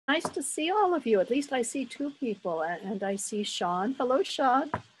Nice to see all of you. At least I see two people, and I see Sean. Hello, Sean.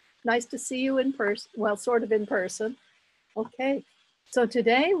 Nice to see you in person. Well, sort of in person. Okay. So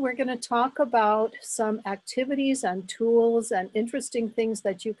today we're going to talk about some activities and tools and interesting things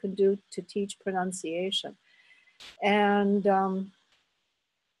that you can do to teach pronunciation. And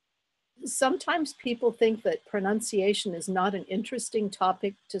sometimes people think that pronunciation is not an interesting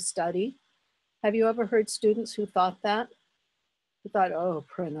topic to study. Have you ever heard students who thought that? Who thought, oh,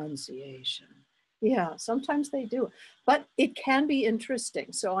 pronunciation. Yeah, sometimes they do, but it can be interesting.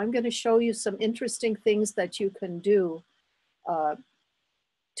 So I'm going to show you some interesting things that you can do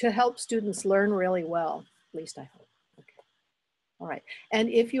to help students learn really well, at least I hope. Okay. All right. And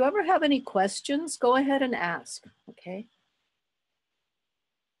if you ever have any questions, go ahead and ask, okay?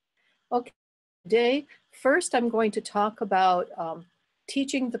 Okay, today, first I'm going to talk about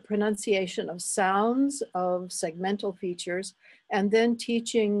teaching the pronunciation of sounds, of segmental features, and then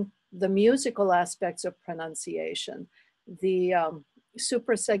teaching the musical aspects of pronunciation, the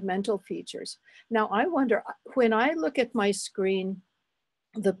suprasegmental features. Now I wonder, when I look at my screen,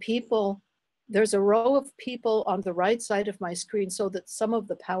 the people, there's a row of people on the right side of my screen so that some of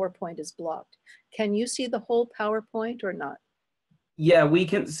the PowerPoint is blocked. Can you see the whole PowerPoint or not? Yeah, we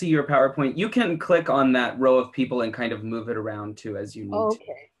can see your PowerPoint. You can click on that row of people and kind of move it around too as you need to.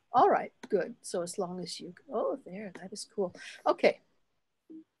 Okay, all right, good. So as long as you, oh, there, that is cool. Okay,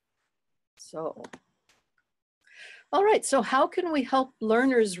 so, all right, so how can we help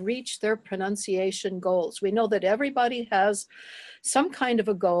learners reach their pronunciation goals? We know that everybody has some kind of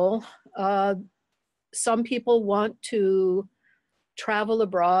a goal. Some people want to travel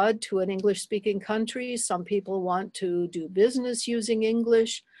abroad to an English-speaking country. Some people want to do business using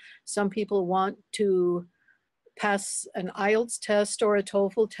English. Some people want to pass an IELTS test or a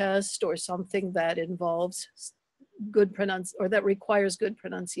TOEFL test or something that involves good or that requires good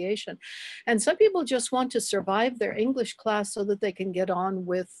pronunciation. And some people just want to survive their English class so that they can get on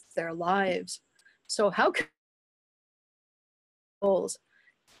with their lives. So how can goals?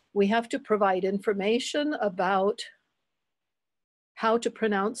 We have to provide information about how to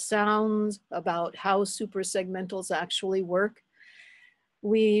pronounce sounds, about how suprasegmentals actually work.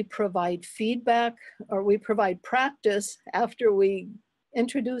 We provide feedback, or we provide practice after we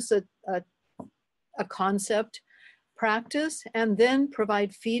introduce a concept, practice, and then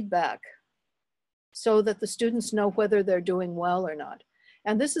provide feedback so that the students know whether they're doing well or not.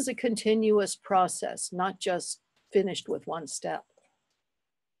 And this is a continuous process, not just finished with one step,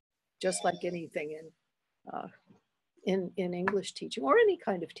 just like anything in English teaching or any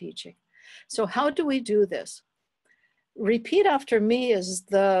kind of teaching. So how do we do this? Repeat after me is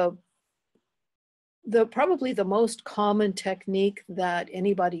probably the most common technique that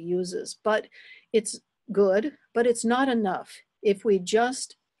anybody uses, but it's good, but it's not enough. If we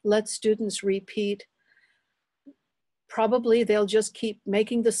just let students repeat, probably they'll just keep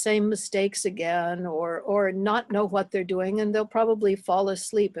making the same mistakes again or not know what they're doing, and they'll probably fall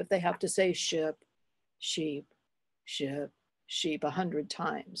asleep if they have to say ship, sheep, ship, sheep 100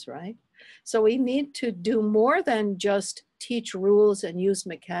 times, right? So we need to do more than just teach rules and use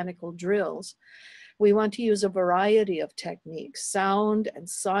mechanical drills. We want to use a variety of techniques, sound and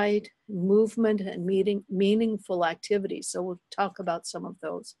sight, movement and meaningful activities. So we'll talk about some of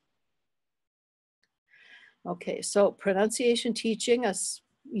those. Okay, so pronunciation teaching, as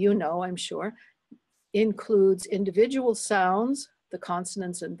you know, I'm sure, includes individual sounds, the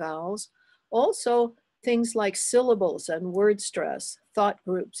consonants and vowels, also things like syllables and word stress, thought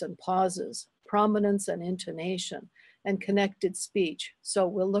groups and pauses, prominence and intonation, and connected speech. So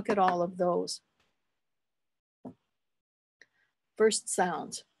we'll look at all of those. First,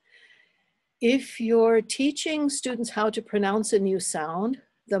 sounds. If you're teaching students how to pronounce a new sound,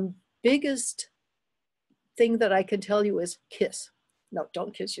 the biggest thing that I can tell you is kiss. No,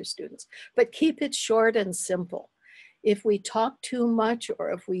 don't kiss your students, but keep it short and simple. If we talk too much or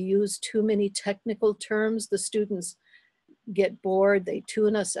if we use too many technical terms, the students get bored, they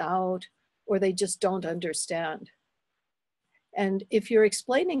tune us out, or they just don't understand. And if you're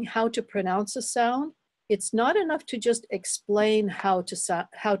explaining how to pronounce a sound, it's not enough to just explain how to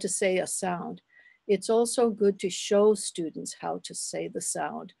say a sound. It's also good to show students how to say the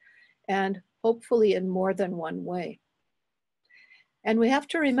sound, and hopefully in more than one way. And we have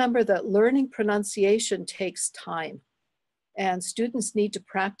to remember that learning pronunciation takes time. And students need to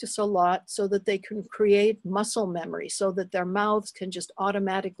practice a lot so that they can create muscle memory, so that their mouths can just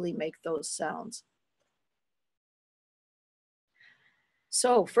automatically make those sounds.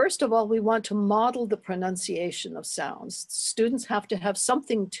 So first of all, we want to model the pronunciation of sounds. Students have to have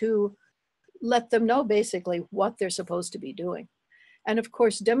something to let them know basically what they're supposed to be doing. And of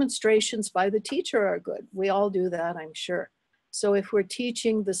course, demonstrations by the teacher are good. We all do that, I'm sure. So if we're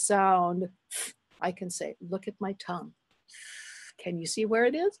teaching the sound, I can say, look at my tongue. Can you see where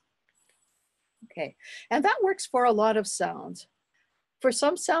it is? Okay, and that works for a lot of sounds. For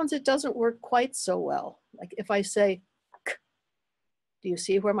some sounds, it doesn't work quite so well. Like if I say, k, do you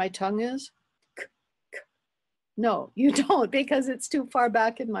see where my tongue is? K, k. No, you don't, because it's too far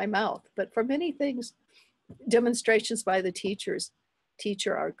back in my mouth. But for many things, demonstrations by the teacher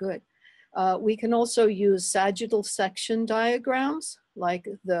are good. We can also use sagittal section diagrams, like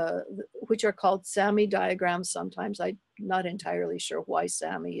which are called Sammy diagrams sometimes. I'm not entirely sure why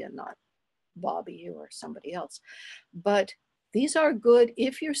Sammy and not Bobby or somebody else. But these are good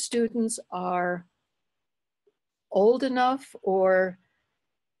if your students are old enough or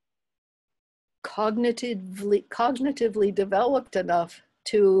cognitively developed enough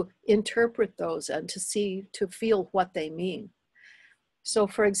to interpret those and to feel what they mean. So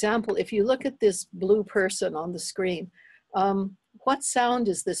for example, if you look at this blue person on the screen, what sound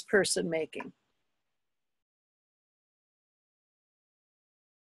is this person making?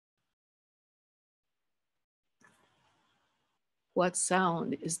 What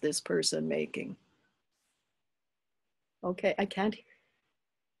sound is this person making? Okay, I can't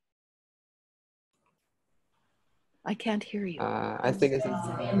hear you. I think it's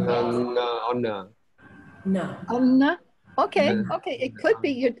on No. Okay, okay, it could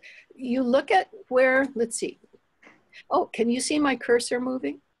be. You look at where, let's see. Oh, can you see my cursor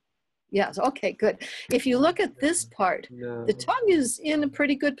moving? Yes, okay, good. If you look at this part, the tongue is in a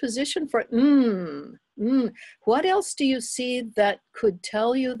pretty good position for What else do you see that could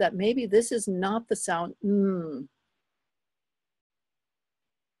tell you that maybe this is not the sound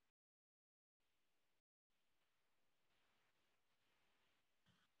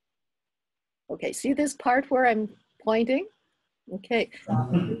Okay, see this part where I'm pointing? Okay,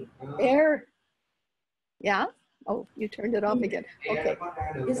 air. Yeah? Oh, you turned it off again. Okay.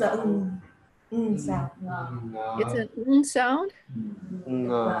 It's a sound. It's an sound?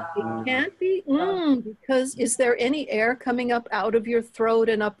 It can't be because is there any air coming up out of your throat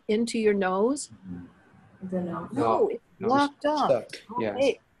and up into your nose? No, it's blocked off.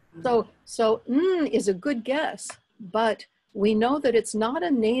 Okay. So is a good guess, but we know that it's not a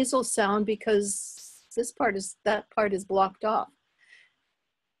nasal sound because that part is blocked off.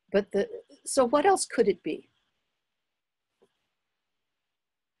 But so what else could it be?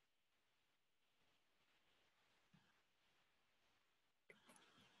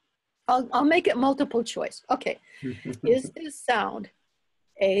 I'll make it multiple choice. Okay. Is this sound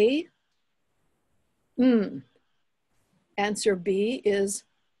A, Answer B is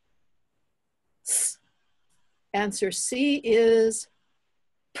S. Answer C is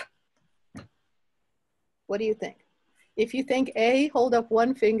P. What do you think? If you think A, hold up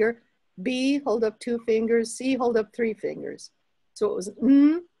one finger, B, hold up two fingers, C, hold up three fingers. So it was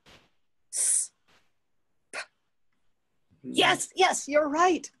S, P. Yes, yes, you're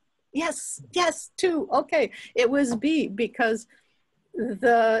right. Yes, yes, two. Okay, it was B because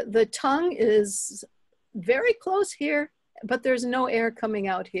the tongue is very close here, but there's no air coming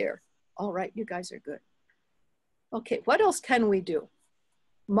out here. All right, you guys are good. Okay, what else can we do?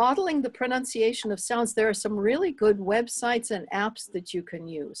 Modeling the pronunciation of sounds, there are some really good websites and apps that you can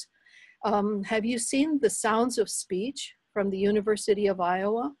use. Have you seen The Sounds of Speech from the University of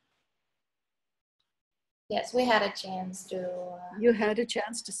Iowa? Yes, we had a chance to. You had a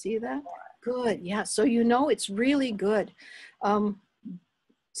chance to see that? Good, yeah, so you know it's really good.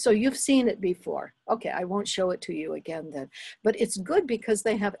 So you've seen it before. Okay, I won't show it to you again then. But it's good because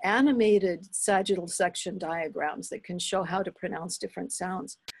they have animated sagittal section diagrams that can show how to pronounce different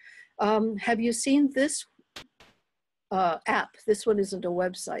sounds. Have you seen this app? This one isn't a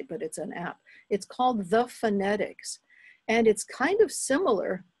website, but it's an app. It's called The Phonetics. And it's kind of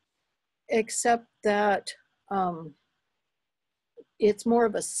similar, except that it's more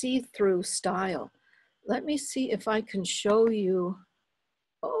of a see-through style. Let me see if I can show you.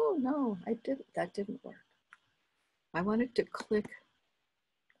 Oh no, that didn't work. I wanted to click.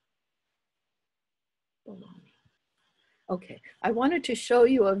 Okay, I wanted to show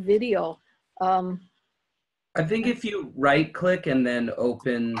you a video. I think if you right click and then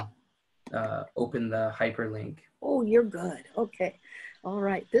open the hyperlink. Oh, you're good. Okay. All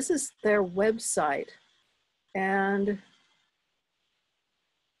right. This is their website. And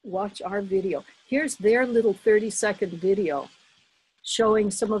watch our video. Here's their little 30-second video showing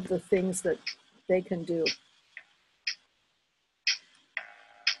some of the things that they can do.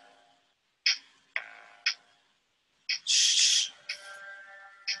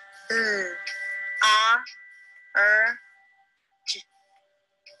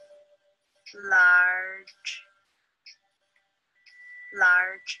 large,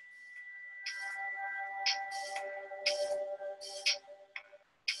 large.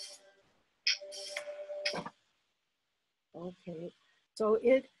 Okay, so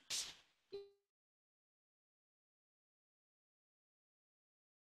it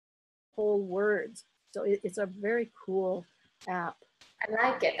whole words. So it's a very cool app. I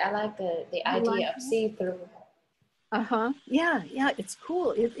like it. I like the You idea like of it? see-through. Uh-huh. Yeah, yeah, it's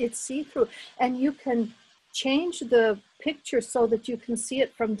cool. It's see-through. And you can change the picture so that you can see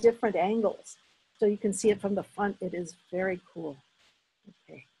it from different angles. So you can see it from the front. It is very cool.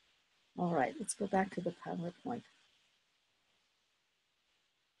 Okay. All right, let's go back to the PowerPoint.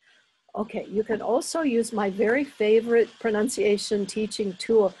 Okay, you can also use my very favorite pronunciation teaching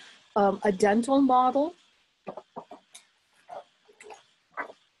tool, a dental model.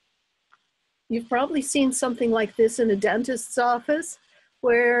 You've probably seen something like this in a dentist's office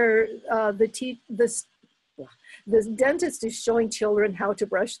where the dentist is showing children how to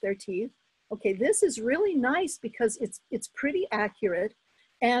brush their teeth. Okay, this is really nice because it's pretty accurate,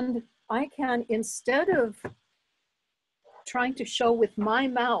 and I can, instead of trying to show with my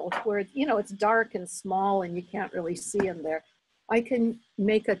mouth where, you know, it's dark and small and you can't really see in there, I can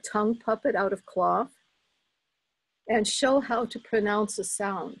make a tongue puppet out of cloth and show how to pronounce a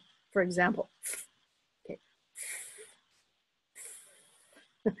sound. For example, okay.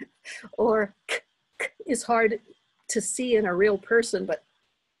 Or k is hard to see in a real person, but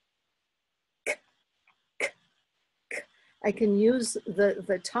k, k, k. I can use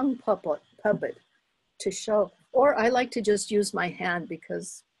the tongue puppet to show, or I like to just use my hand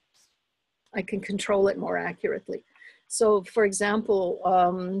because I can control it more accurately. So for example,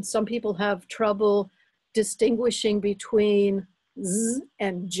 some people have trouble distinguishing between z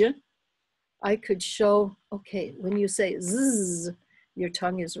and j. I could show, okay, when you say zzz, your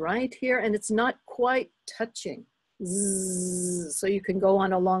tongue is right here and it's not quite touching. Zzz, so you can go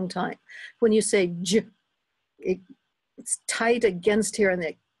on a long time. When you say j, it's tight against here and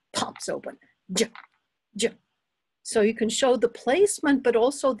it pops open. J, j. So you can show the placement, but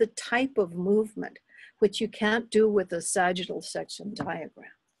also the type of movement, which you can't do with a sagittal section diagram.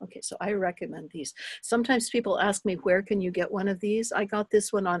 Okay, so I recommend these. Sometimes people ask me, where can you get one of these? I got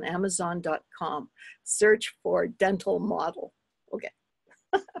this one on Amazon.com. Search for dental model. Okay.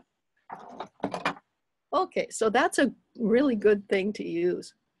 Okay, so that's a really good thing to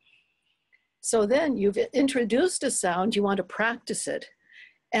use. So then you've introduced a sound, you want to practice it.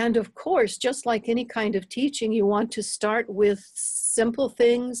 And of course, just like any kind of teaching, you want to start with simple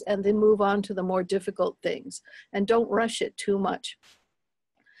things and then move on to the more difficult things. And don't rush it too much.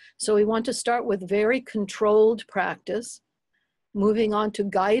 So we want to start with very controlled practice, moving on to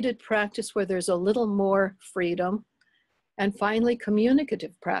guided practice where there's a little more freedom, and finally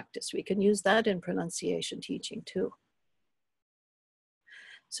communicative practice. We can use that in pronunciation teaching too.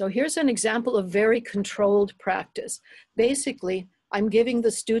 So here's an example of very controlled practice. Basically, I'm giving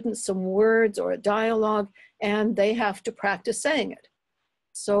the students some words or a dialogue, and they have to practice saying it.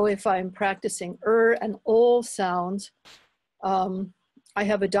 So if I'm practicing and ol sounds, I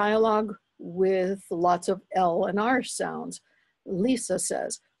have a dialogue with lots of L and R sounds. Lisa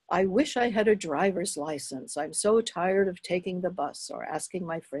says, I wish I had a driver's license. I'm so tired of taking the bus or asking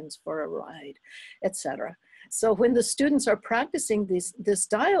my friends for a ride, etc. So when the students are practicing this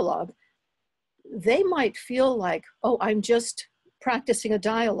dialogue, they might feel like, oh, I'm just practicing a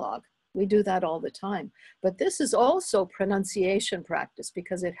dialogue. We do that all the time. But this is also pronunciation practice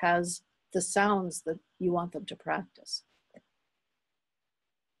because it has the sounds that you want them to practice.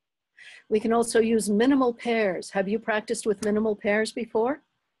 We can also use minimal pairs. Have you practiced with minimal pairs before?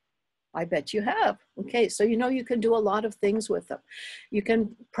 I bet you have. Okay, so you know you can do a lot of things with them. You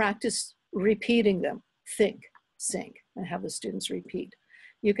can practice repeating them. Think, sing, and have the students repeat.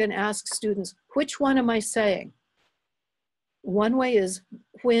 You can ask students, which one am I saying? One way is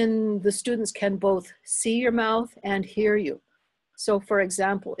when the students can both see your mouth and hear you. So for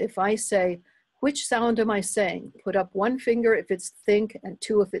example, if I say, which sound am I saying? Put up one finger if it's think and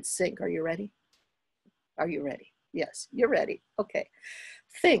two if it's sink. Are you ready? Are you ready? Yes, you're ready. Okay.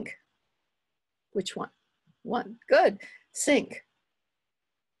 Think. Which one? One. Good. Sink.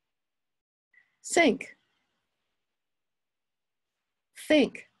 Sink.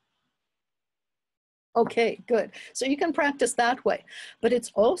 Think. Okay, good. So you can practice that way, but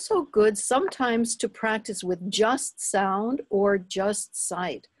it's also good sometimes to practice with just sound or just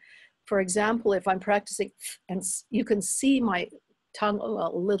sight. For example, if I'm practicing, and you can see my tongue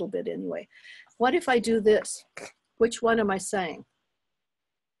a little bit anyway. What if I do this? Which one am I saying?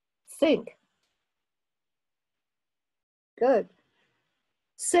 Think. Good.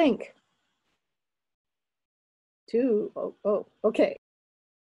 Sink. 2. Oh, okay.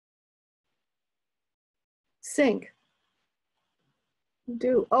 Sink.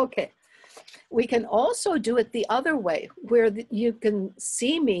 Do. Okay. We can also do it the other way, where you can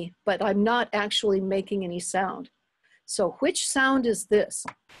see me, but I'm not actually making any sound. So which sound is this?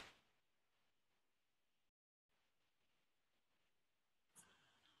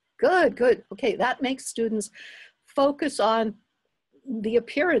 Good, good. Okay, that makes students focus on the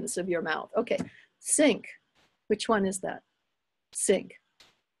appearance of your mouth. Okay, sink. Which one is that? Sink.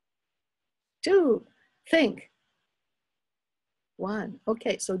 2. Think. 1.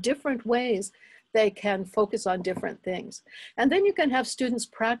 Okay, so different ways they can focus on different things. And then you can have students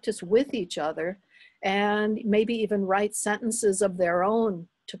practice with each other and maybe even write sentences of their own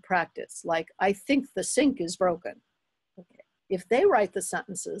to practice, like, I think the sink is broken. Okay. If they write the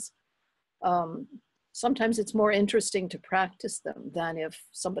sentences, sometimes it's more interesting to practice them than if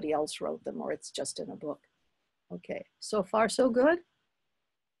somebody else wrote them or it's just in a book. Okay, so far so good?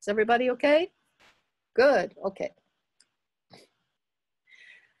 Is everybody okay? Good, okay.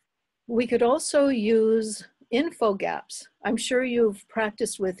 We could also use info gaps. I'm sure you've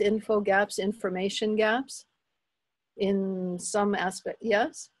practiced with info gaps, information gaps in some aspect.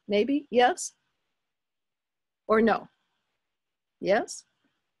 Yes, maybe, yes, or no? Yes?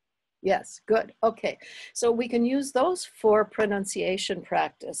 Yes, good, okay. So we can use those for pronunciation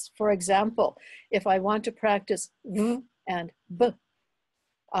practice. For example, if I want to practice v and b,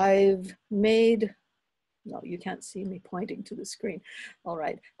 I've made, no, you can't see me pointing to the screen. All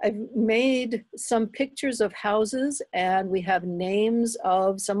right, I've made some pictures of houses and we have names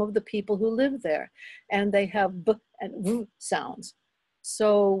of some of the people who live there and they have b and v sounds.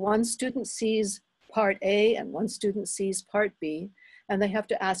 So one student sees part A and one student sees part B, and they have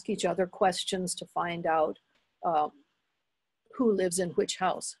to ask each other questions to find out who lives in which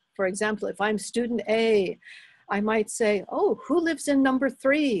house. For example, if I'm student A, I might say, oh, who lives in number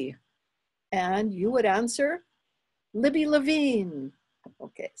 3? And you would answer, Libby Levine.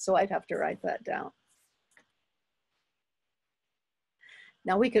 Okay, so I'd have to write that down.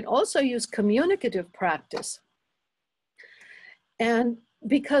 Now we can also use communicative practice. And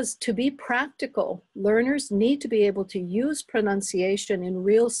because to be practical, learners need to be able to use pronunciation in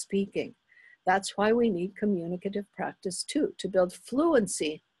real speaking. That's why we need communicative practice too, to build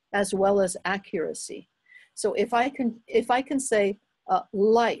fluency as well as accuracy. So if I can say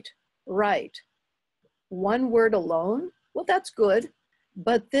light, right, one word alone, well, that's good.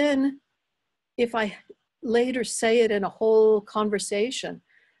 But then if I later say it in a whole conversation,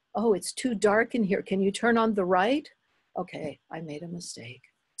 oh, it's too dark in here. Can you turn on the right? Okay, I made a mistake.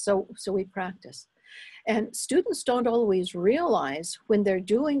 So we practice. And students don't always realize when they're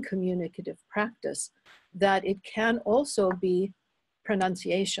doing communicative practice that it can also be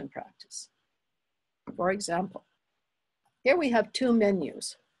pronunciation practice. For example, here we have 2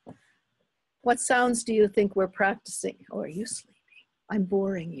 menus. What sounds do you think we're practicing? Oh, are you sleepy? I'm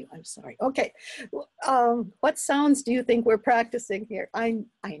boring you, I'm sorry. Okay, what sounds do you think we're practicing here? I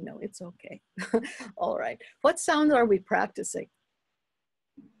know, it's okay. All right, what sounds are we practicing?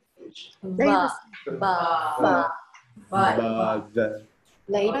 Ba, ba, ba, The.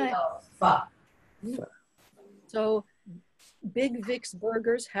 fa. So Big Vic's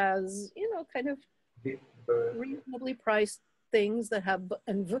Burgers has, you know, kind of reasonably priced things that have,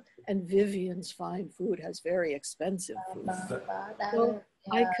 and Vivian's Fine Food has very expensive food. So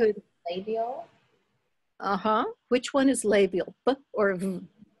I could, Labial. which one is labial? B or v?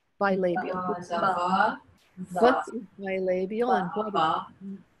 Bilabial. V is bilabial and what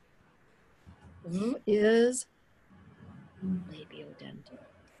v is labiodental.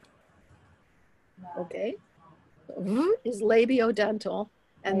 Okay, v is labiodental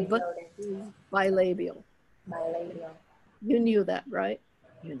and v is bilabial. Bilabial. You knew that, right?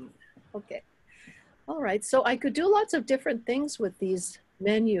 You knew that. Okay. All right. So I could do lots of different things with these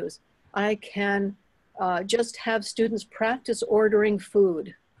menus. I can just have students practice ordering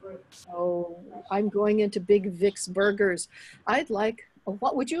food. So I'm going into Big Vic's Burgers. I'd like,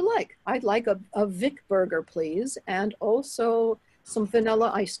 what would you like? I'd like a Vic burger, please, and also some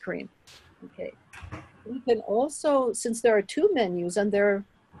vanilla ice cream. Okay. We can also, since there are 2 menus and they're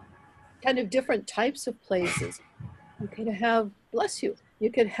kind of different types of places, you could have, bless you, you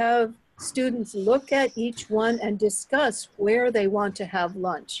could have students look at each one and discuss where they want to have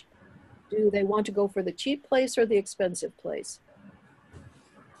lunch. Do they want to go for the cheap place or the expensive place?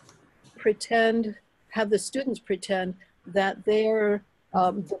 Pretend, have the students pretend that they're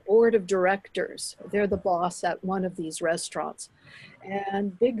the board of directors. They're the boss at one of these restaurants.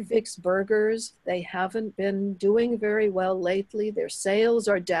 And Big Vic's Burgers, they haven't been doing very well lately. Their sales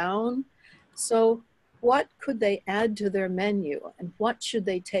are down. So what could they add to their menu and what should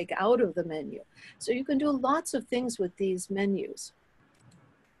they take out of the menu. So you can do lots of things with these menus.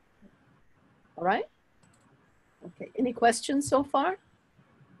 All right? Okay, any questions so far?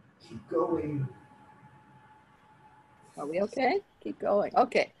 Keep going. Are we okay? Keep going.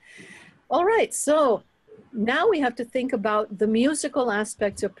 Okay. All right, so now we have to think about the musical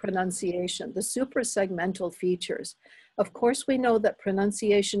aspects of pronunciation, the suprasegmental features. Of course, we know that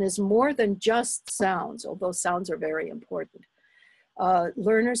pronunciation is more than just sounds, although sounds are very important.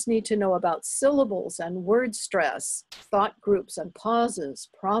 Learners need to know about syllables and word stress, thought groups and pauses,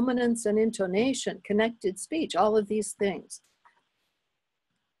 prominence and intonation, connected speech, all of these things.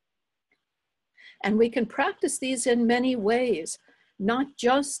 And we can practice these in many ways, not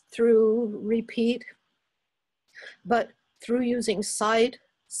just through repeat, but through using sight,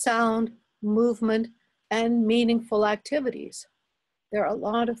 sound, movement, and meaningful activities. There are a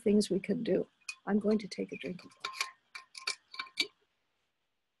lot of things we can do. I'm going to take a drink of water.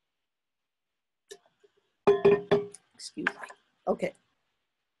 Excuse me. Okay.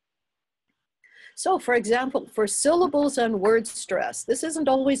 So for example, for syllables and word stress, this isn't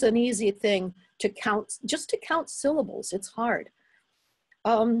always an easy thing to count, just to count syllables, it's hard.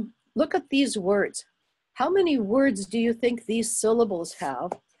 Look at these words. How many words do you think these syllables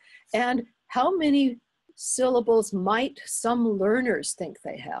have? And how many syllables might some learners think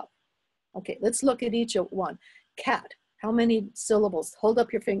they have? Okay, let's look at each one. Cat, how many syllables? Hold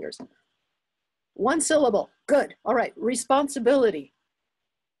up your fingers. One syllable, good. All right, responsibility.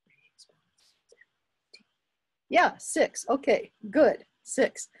 Yeah, 6, okay, good,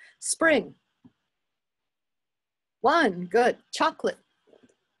 6. Spring. 1, good. Chocolate.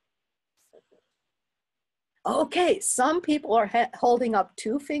 Okay, some people are holding up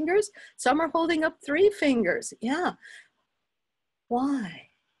 2 fingers, some are holding up 3 fingers. Yeah. Why?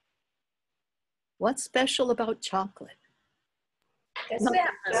 What's special about chocolate?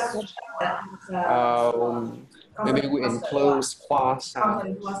 No. Maybe we enclose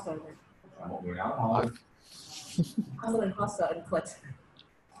croissant.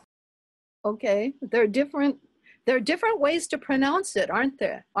 Okay, there are different ways to pronounce it, aren't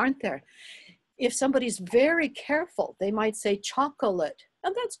there? If somebody's very careful, they might say chocolate,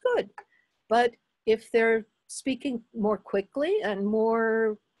 and that's good. But if they're speaking more quickly and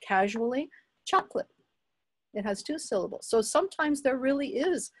more casually, chocolate. It has 2 syllables. So sometimes there really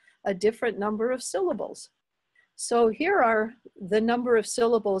is a different number of syllables. So here are the number of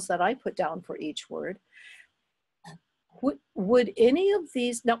syllables that I put down for each word. Would any of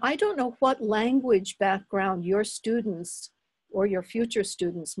these, now I don't know what language background your students or your future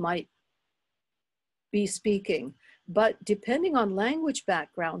students might be speaking, but depending on language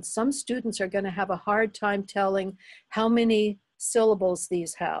background, some students are going to have a hard time telling how many syllables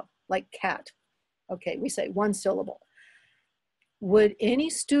these have, like cat. Okay, we say 1 syllable. Would any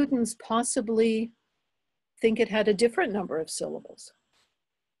students possibly think it had a different number of syllables?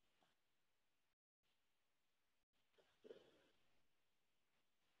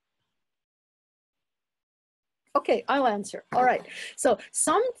 Okay, I'll answer. All right, so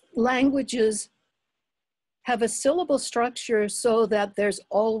some languages have a syllable structure so that there's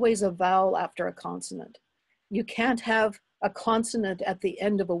always a vowel after a consonant. You can't have a consonant at the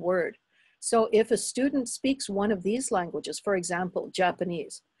end of a word. So if a student speaks one of these languages, for example,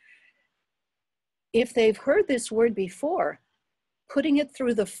 Japanese, if they've heard this word before, putting it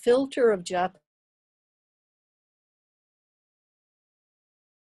through the filter of Japanese,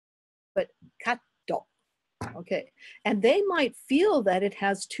 but kato, okay, and they might feel that it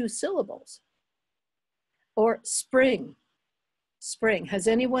has 2 syllables. Or spring. Spring. Has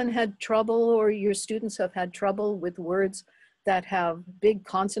anyone had trouble, or your students have had trouble with words that have big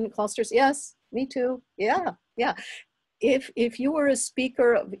consonant clusters? Yes, me too. Yeah. If you were a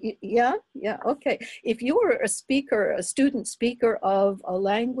speaker of, okay. If you were a student speaker of a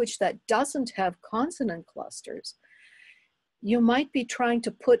language that doesn't have consonant clusters, you might be trying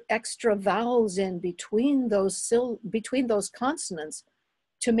to put extra vowels in between those consonants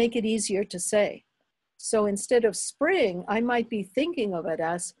to make it easier to say. So instead of spring, I might be thinking of it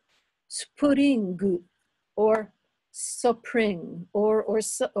as springu, or spring, or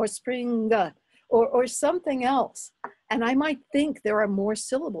springa, or something else. And I might think there are more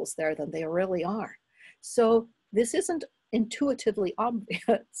syllables there than there really are. So this isn't intuitively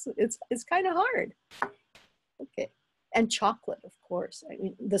obvious. It's kind of hard. Okay. And chocolate, of course. I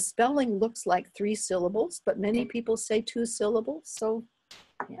mean, the spelling looks like 3 syllables, but many people say 2 syllables. So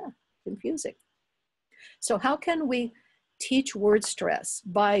yeah, confusing. So how can we teach word stress?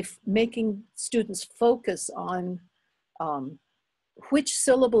 By making students focus on which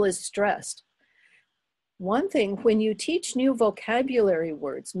syllable is stressed. One thing, when you teach new vocabulary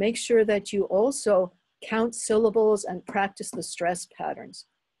words, make sure that you also count syllables and practice the stress patterns.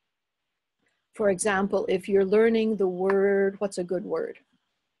 For example, if you're learning the word, what's a good word?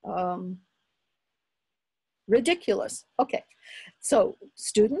 Ridiculous. Okay, so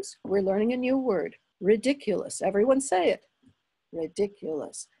students, we're learning a new word, ridiculous. Everyone say it.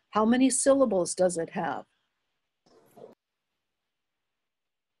 Ridiculous. How many syllables does it have?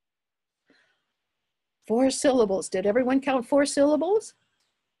 4 syllables. Did everyone count 4 syllables?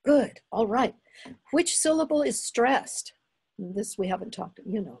 Good. All right. Which syllable is stressed? This we haven't talked,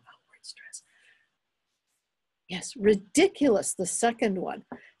 you know about word stress. Yes, ridiculous, the second one.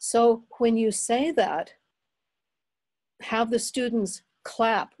 So when you say that, have the students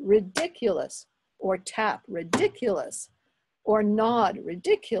clap, ridiculous, or tap, ridiculous, or nod,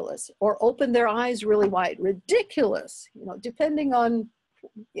 ridiculous, or open their eyes really wide, ridiculous, you know, depending on,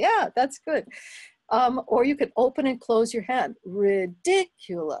 yeah, that's good. Or you could open and close your hand,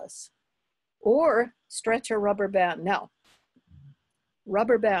 ridiculous, or stretch a rubber band. Now,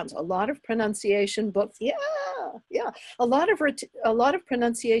 rubber bands, a lot of pronunciation books, yeah, a lot of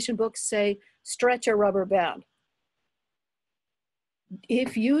pronunciation books say stretch a rubber band.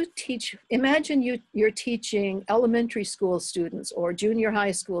 If you teach, imagine you're teaching elementary school students or junior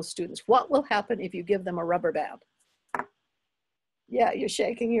high school students, what will happen if you give them a rubber band? Yeah, you're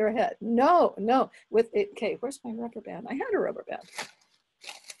shaking your head. No, with it, okay, where's my rubber band? I had a rubber band.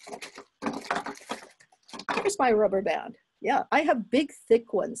 Here's my rubber band. Yeah, I have big,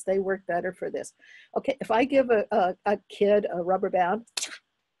 thick ones. They work better for this. Okay, if I give a kid a rubber band,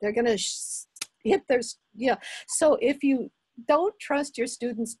 they're gonna hit their, yeah. So if you don't trust your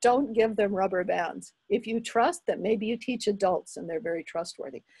students, don't give them rubber bands. If you trust them, maybe you teach adults and they're very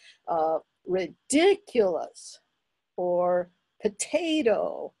trustworthy. Ridiculous, or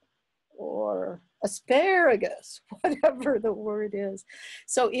potato, or asparagus, whatever the word is.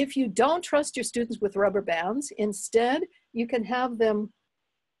 So if you don't trust your students with rubber bands, instead you can have them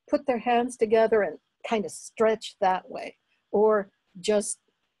put their hands together and kind of stretch that way, or just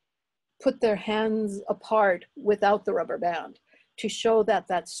put their hands apart without the rubber band to show that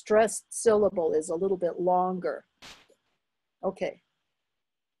that stressed syllable is a little bit longer. Okay.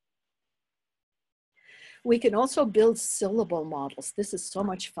 We can also build syllable models. This is so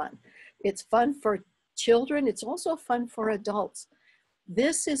much fun. It's fun for children. It's also fun for adults.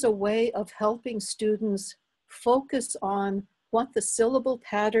 This is a way of helping students focus on what the syllable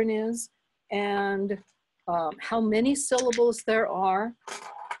pattern is and how many syllables there are,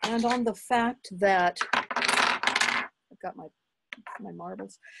 and on the fact that, I've got my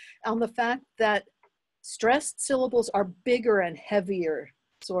marbles, on the fact that stressed syllables are bigger and heavier,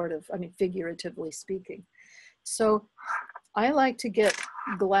 sort of, I mean, figuratively speaking. So I like to get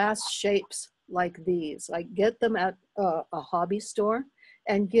glass shapes like these. I get them at a hobby store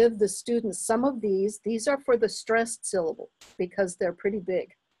and give the students some of these. These are for the stressed syllable because they're pretty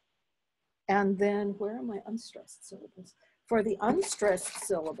big. And then, where are my unstressed syllables? For the unstressed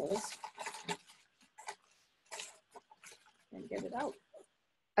syllables, and get it out,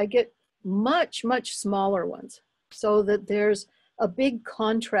 I get much, much smaller ones so that there's a big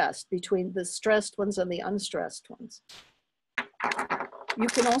contrast between the stressed ones and the unstressed ones. You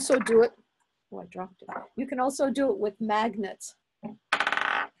can also do it, oh, I dropped it. You can also do it with magnets.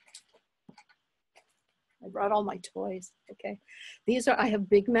 I brought all my toys, okay. These are, I have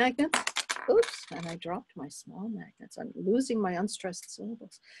big magnets. Oops, and I dropped my small magnets. I'm losing my unstressed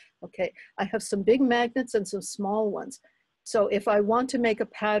syllables. Okay, I have some big magnets and some small ones. So if I want to make a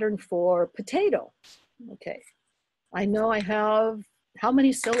pattern for potato, okay, I know I have how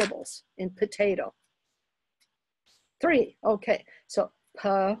many syllables in potato? 3, okay. So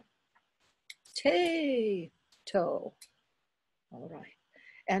potato, all right.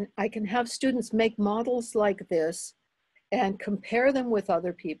 And I can have students make models like this and compare them with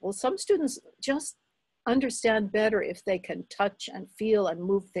other people. Some students just understand better if they can touch and feel and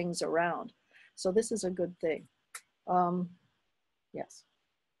move things around. So this is a good thing. Yes.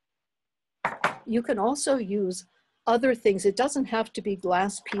 You can also use other things. It doesn't have to be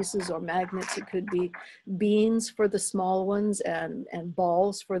glass pieces or magnets. It could be beans for the small ones and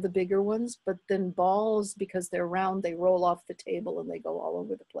balls for the bigger ones. But then balls, because they're round, they roll off the table and they go all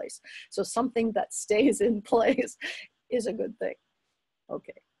over the place. So something that stays in place is a good thing.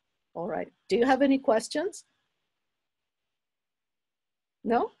 Okay, all right. Do you have any questions?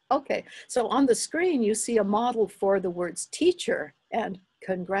 No? Okay, so on the screen you see a model for the words teacher and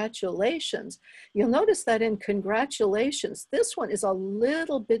congratulations. You'll notice that in congratulations, this one is a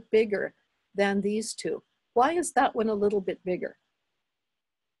little bit bigger than these two. Why is that one a little bit bigger?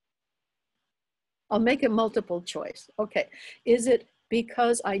 I'll make it multiple choice. Okay. Is it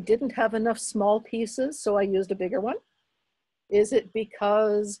because I didn't have enough small pieces, so I used a bigger one? Is it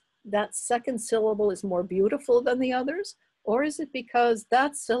because that second syllable is more beautiful than the others? Or is it because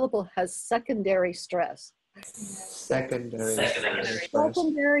that syllable has secondary stress? Secondary stress.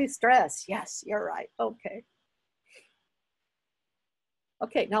 Secondary stress. Yes, you're right. Okay.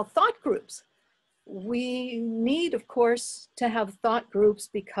 Okay, now thought groups. We need, of course, to have thought groups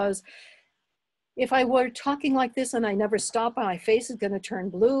because if I were talking like this and I never stop, my face is going to turn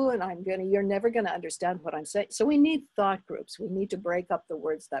blue and you're never going to understand what I'm saying. So we need thought groups. We need to break up the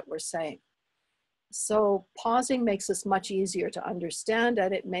words that we're saying. So pausing makes us much easier to understand,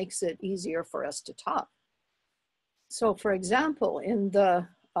 and it makes it easier for us to talk. So for example, in the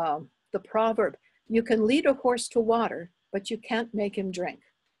proverb, you can lead a horse to water, but you can't make him drink.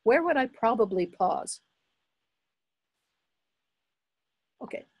 Where would I probably pause?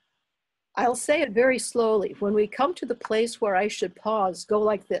 Okay. I'll say it very slowly. When we come to the place where I should pause, go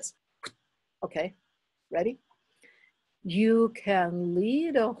like this. Okay, ready? You can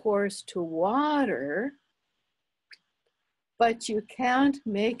lead a horse to water, but you can't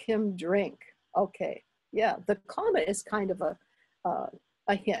make him drink. Okay, yeah, the comma is kind of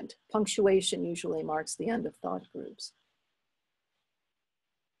a hint. Punctuation usually marks the end of thought groups.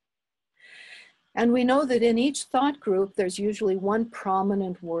 And we know that in each thought group, there's usually one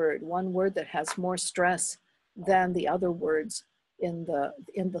prominent word, one word that has more stress than the other words in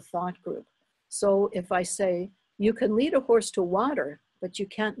the thought group. So if I say, you can lead a horse to water, but you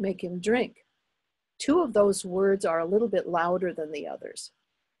can't make him drink, two of those words are a little bit louder than the others.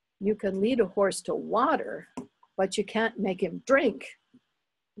 You can lead a horse to water, but you can't make him drink.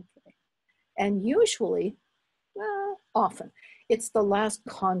 Okay. And usually, well, often, it's the last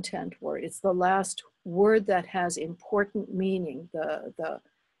content word. It's the last word that has important meaning,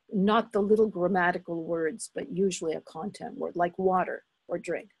 not the little grammatical words, but usually a content word like water or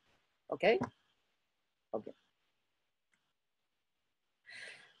drink. Okay? Okay.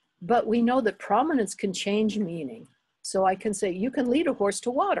 But we know that prominence can change meaning. So I can say, you can lead a horse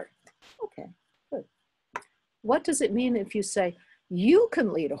to water. Okay, good. What does it mean if you say, you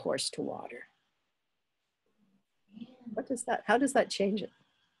can lead a horse to water? What does that, how does that change it?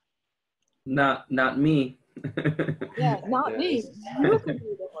 Not me. Yeah, not me. Yes. You can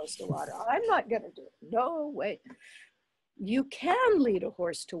lead a horse to water. I'm not going to do it. No way. You can lead a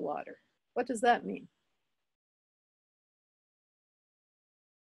horse to water. What does that mean?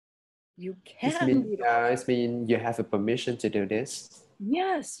 You can lead a horse. It means you have a permission to do this.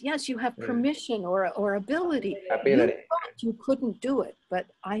 Yes, yes, you have permission or ability. Ability. You thought you couldn't do it, but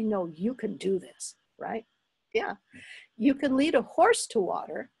I know you can do this, right? Yeah. You can lead a horse to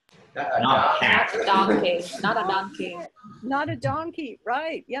water. Not a donkey. Not a donkey. Not a donkey,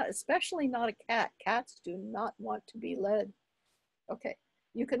 right? Yeah, especially not a cat. Cats do not want to be led. Okay,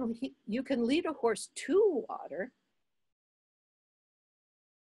 you can lead a horse to water.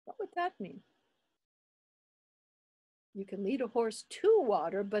 What would that mean? You can lead a horse to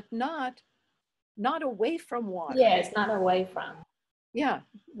water, but not away from water. Yes, not away from. Yeah,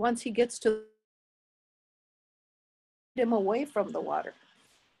 once he gets to him away from the water.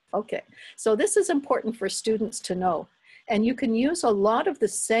 Okay, so this is important for students to know. And you can use a lot of the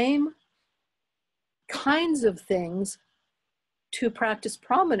same kinds of things to practice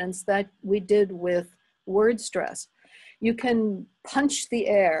prominence that we did with word stress. You can punch the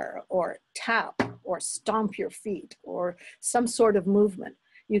air or tap or stomp your feet or some sort of movement.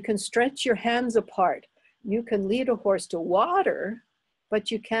 You can stretch your hands apart. You can lead a horse to water, but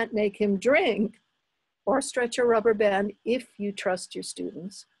you can't make him drink, or stretch a rubber band if you trust your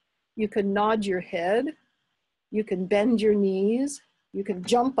students. You can nod your head. You can bend your knees. You can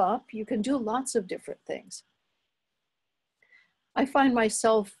jump up. You can do lots of different things. I find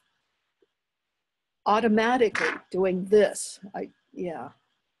myself automatically doing this. Yeah,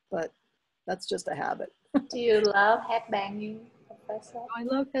 but that's just a habit. Do you love headbanging, Professor? I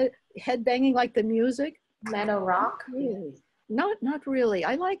love head banging like the music. Metal rock? Really? Not really.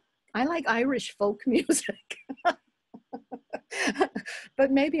 I like Irish folk music. But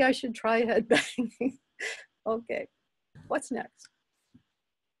maybe I should try head banging. Okay, what's next?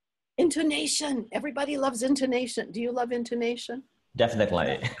 Intonation. Everybody loves intonation. Do you love intonation?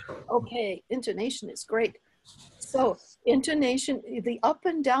 Definitely. Okay, intonation is great. So intonation, the up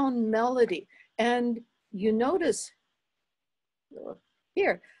and down melody. And you notice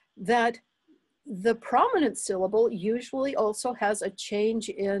here that the prominent syllable usually also has a change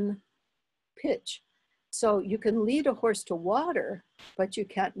in pitch. So you can lead a horse to water, but you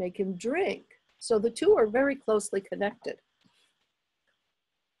can't make him drink. So the two are very closely connected.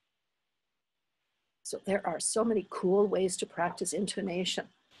 So there are so many cool ways to practice intonation.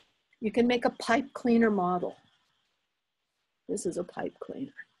 You can make a pipe cleaner model. This is a pipe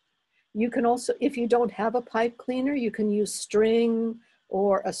cleaner. You can also, if you don't have a pipe cleaner, you can use string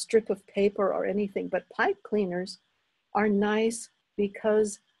or a strip of paper or anything. But pipe cleaners are nice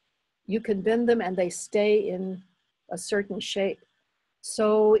because you can bend them and they stay in a certain shape.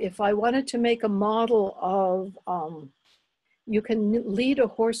 So if I wanted to make a model of, you can lead a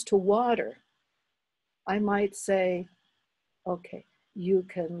horse to water, I might say, okay, you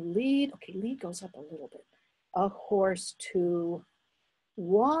can lead, okay, lead goes up a little bit, a horse to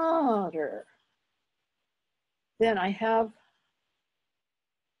water. Then I have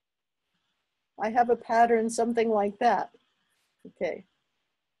a pattern, something like that. Okay.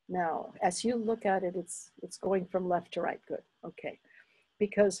 Now, as you look at it, it's going from left to right. Good. Okay.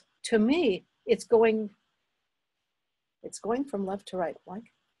 Because to me, it's going from left to right.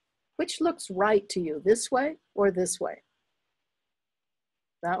 Like, which looks right to you, this way or this way?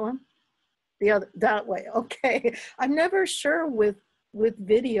 That one? The other, that way. Okay. I'm never sure with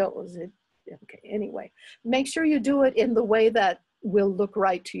videos. Okay. Anyway, make sure you do it in the way that will look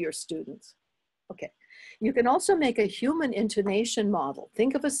right to your students. Okay. You can also make a human intonation model.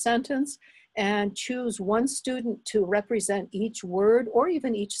 Think of a sentence and choose one student to represent each word or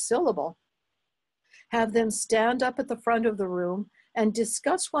even each syllable. Have them stand up at the front of the room and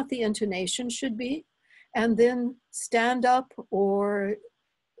discuss what the intonation should be, and then stand up or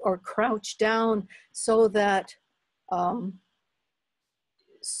crouch down so that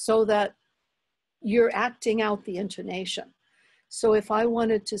you're acting out the intonation. So if I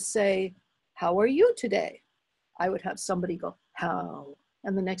wanted to say, how are you today? I would have somebody go, how?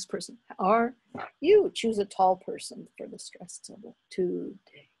 And the next person, how are you? Choose a tall person for the stress syllable,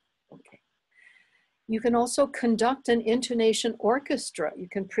 today. Okay. You can also conduct an intonation orchestra. You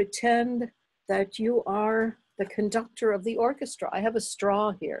can pretend that you are the conductor of the orchestra. I have a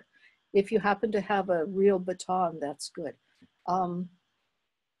straw here. If you happen to have a real baton, that's good.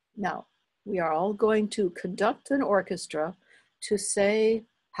 Now, we are all going to conduct an orchestra to say,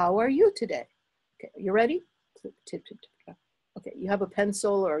 how are you today? Okay, you ready? Okay, you have a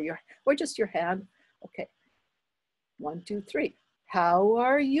pencil or just your hand. Okay, 1, 2, 3. How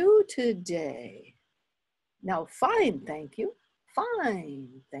are you today? Now, fine, thank you. Fine,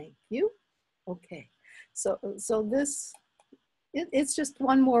 thank you. Okay, so this, it's just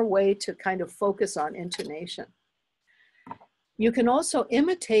one more way to kind of focus on intonation. You can also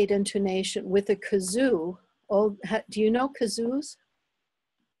imitate intonation with a kazoo. Oh, do you know kazoos?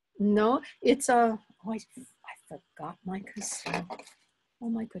 No, it's a, oh, I forgot my kazoo. Oh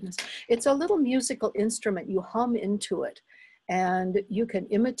my goodness. It's a little musical instrument. You hum into it and you can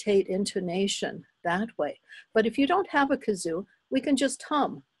imitate intonation that way. But if you don't have a kazoo, we can just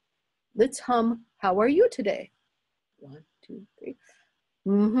hum. Let's hum, how are you today? 1, 2, 3.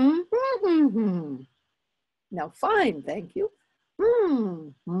 Mm-hmm, mm-hmm. Now, fine, thank you.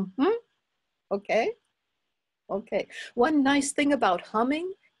 Mm-hmm. Okay. Okay. One nice thing about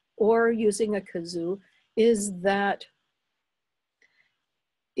humming or using a kazoo is that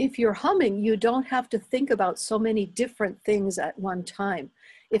if you're humming, you don't have to think about so many different things at one time.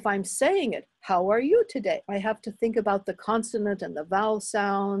 If I'm saying it, how are you today? I have to think about the consonant and the vowel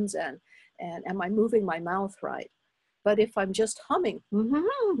sounds and am I moving my mouth right? But if I'm just humming,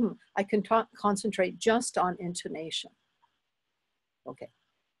 I can concentrate just on intonation. Okay.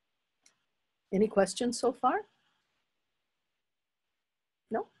 Any questions so far?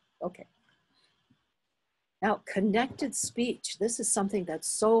 No? Okay. Now, connected speech. This is something that's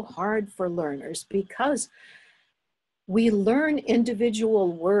so hard for learners because we learn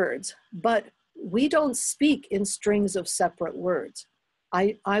individual words, but we don't speak in strings of separate words.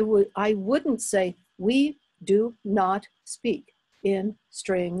 I wouldn't say we do not speak in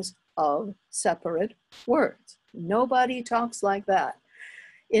strings of separate words. Nobody talks like that.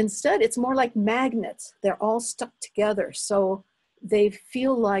 Instead, it's more like magnets. They're all stuck together, so they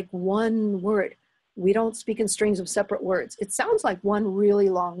feel like one word. We don't speak in strings of separate words. It sounds like one really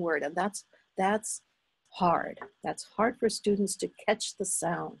long word, and that's hard. That's hard for students to catch the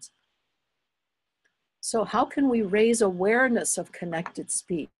sounds. So how can we raise awareness of connected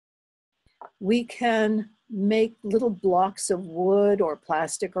speech? We can make little blocks of wood or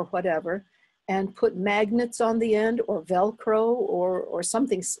plastic or whatever and put magnets on the end or Velcro or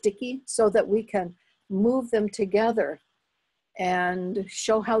something sticky so that we can move them together and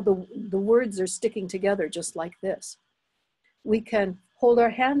show how the words are sticking together just like this. We can hold our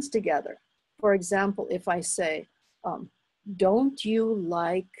hands together. For example, if I say, don't you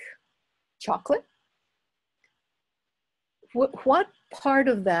like chocolate? What part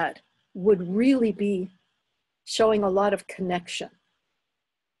of that would really be showing a lot of connection.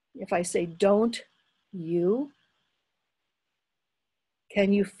 If I say don't you,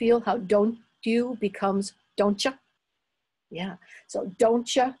 can you feel how don't you becomes don't ya? Yeah, so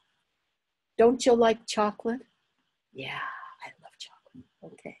don't you like chocolate? Yeah, I love chocolate.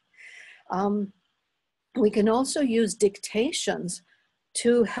 Okay. We can also use dictations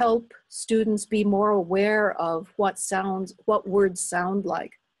to help students be more aware of what words sound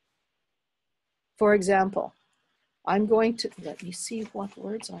like. For example, I'm going to, let me see what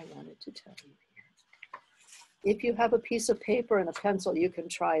words I wanted to tell you here. If you have a piece of paper and a pencil, you can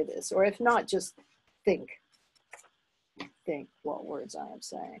try this, or if not, just think what words I am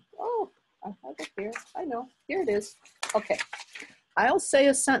saying. Oh, I have it here, I know, here it is. Okay, I'll say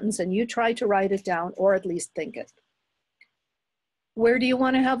a sentence and you try to write it down, or at least think it. Where do you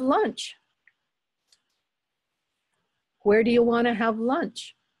want to have lunch? Where do you want to have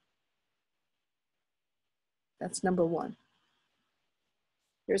lunch? That's number one.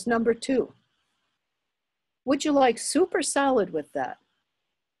 Here's number two. Would you like soup or salad with that?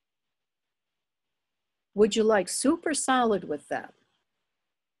 Would you like soup or salad with that?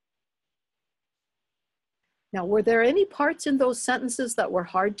 Now, were there any parts in those sentences that were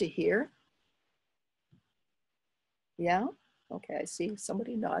hard to hear? Yeah? Okay, I see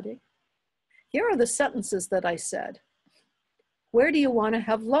somebody nodding. Here are the sentences that I said. Where do you want to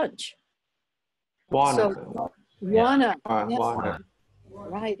have lunch? Wanna. So, wanna. Yes, Wanna.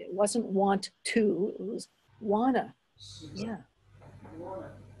 right, it wasn't want to, it was wanna. Yeah.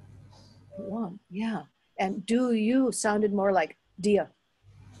 Want, yeah. And do you sounded more like dia.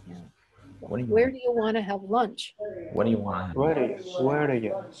 Yeah. Where do you want to have lunch? What do you want? Where do you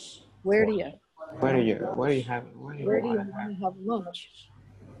Where do you have want to have lunch?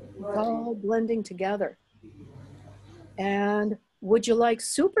 It's all blending together. And would you like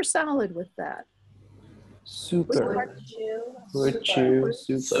soup or salad with that? super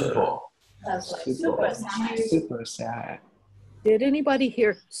sad. Did anybody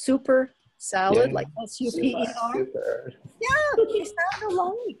hear super salad, Yeah. like S-U-P-E-R? Super. Yeah, they sound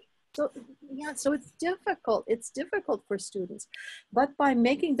alike. So yeah, so it's difficult. It's difficult for students. But by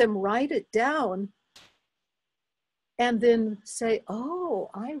making them write it down and then say, oh,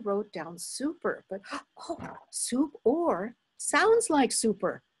 I wrote down super, but oh, soup or sounds like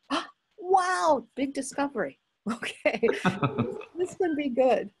super. Wow, big discovery. Okay, this can be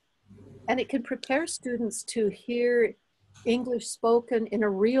good. And it can prepare students to hear English spoken in a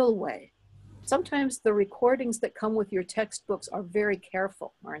real way. Sometimes the recordings that come with your textbooks are very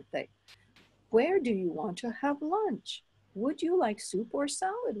careful, aren't they? Where do you want to have lunch? Would you like soup or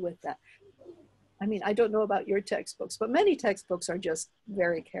salad with that? I mean, I don't know about your textbooks, but many textbooks are just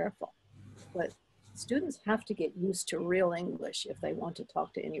very careful. But students have to get used to real English if they want to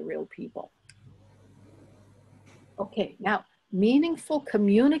talk to any real people. Okay, now, meaningful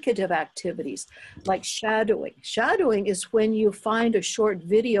communicative activities like shadowing. Shadowing is when you find a short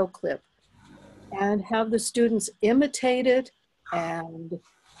video clip and have the students imitate it and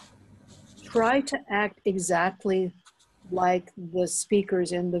try to act exactly like the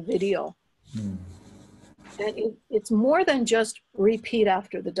speakers in the video. And it's more than just repeat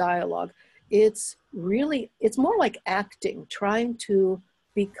after the dialogue. It's more like acting, trying to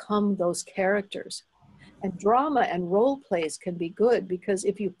become those characters. And drama and role plays can be good because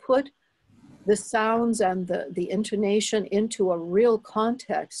if you put the sounds and the intonation into a real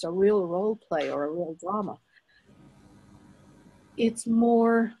context, a real role play or a real drama, it's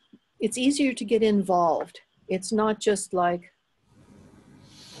easier to get involved. It's not just like,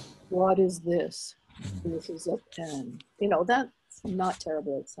 what is this? This is a pen. You know, that's not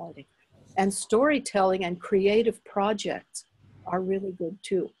terribly exciting. And storytelling and creative projects are really good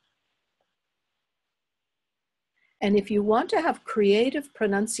too. And if you want to have creative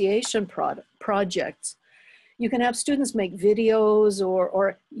pronunciation projects, you can have students make videos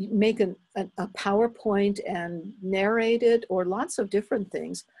or make a PowerPoint and narrate it, or lots of different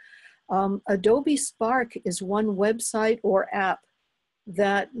things. Adobe Spark is one website or app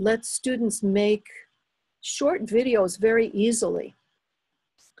that lets students make short videos very easily.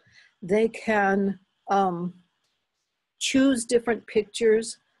 They can choose different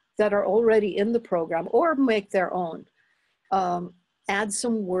pictures that are already in the program or make their own, add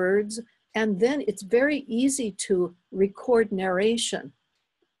some words, and then it's very easy to record narration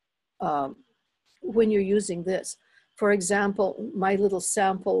when you're using this. For example, my little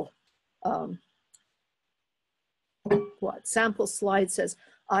sample sample slide says,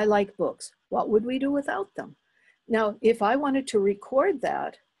 I like books. What would we do without them? Now, if I wanted to record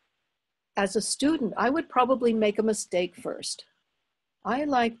that as a student, I would probably make a mistake first. I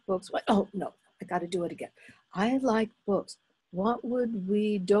like books. Oh, no, I got to do it again. I like books. What would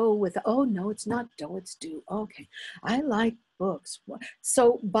we do with, oh, no, it's not do, it's do. Okay. I like books.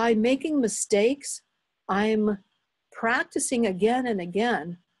 So by making mistakes, I'm practicing again and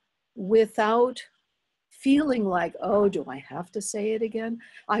again without feeling like, oh, do I have to say it again?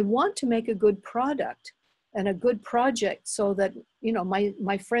 I want to make a good product and a good project so that, you know,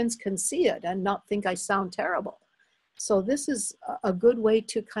 my friends can see it and not think I sound terrible. So this is a good way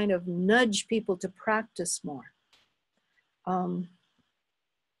to kind of nudge people to practice more. Yeah.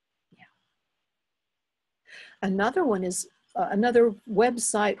 Another one is, another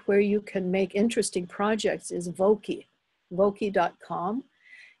website where you can make interesting projects is Voki, Voki.com.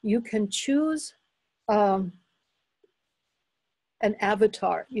 You can choose an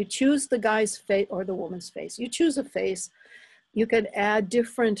avatar. You choose the guy's face or the woman's face. You choose a face. You can add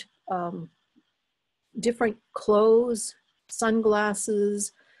different different clothes,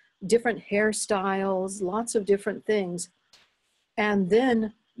 sunglasses, different hairstyles, lots of different things. And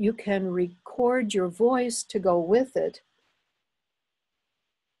then you can record your voice to go with it.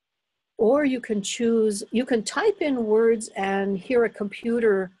 Or you can choose, you can type in words and hear a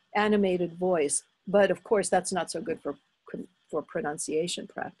computer animated voice. But of course, that's not so good for pronunciation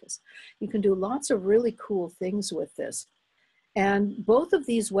practice. You can do lots of really cool things with this. And both of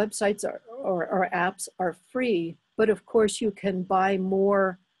these websites or apps are free, but of course you can buy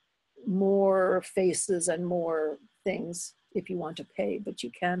more faces and more things if you want to pay, but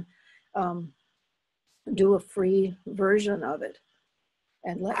you can do a free version of it.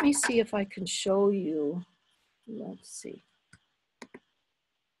 And let me see if I can show you, let's see.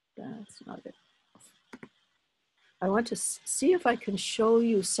 That's not it. I want to see if I can show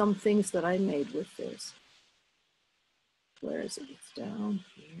you some things that I made with this. Where is it? It's down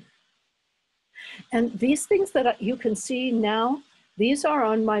here. And these things that you can see now, these are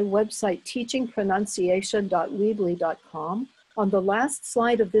on my website, teachingpronunciation.weebly.com. On the last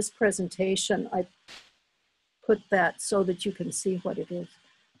slide of this presentation, I put that so that you can see what it is.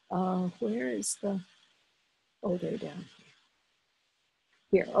 Where is the, oh, they're down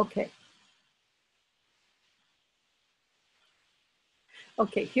here. Here, okay.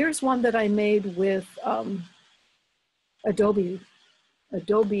 Okay, here's one that I made with Adobe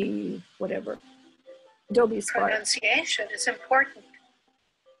whatever. Adobe Spark. Pronunciation is important.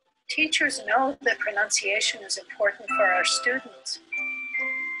 Teachers know that pronunciation is important for our students,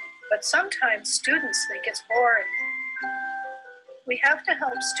 but sometimes students think it's boring. We have to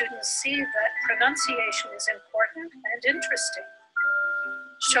help students see that pronunciation is important and interesting.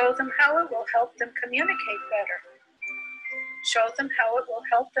 Show them how it will help them communicate better. Show them how it will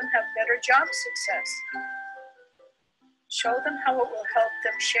help them have better job success. Show them how it will help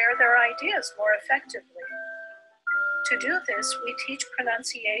them share their ideas more effectively. To do this, we teach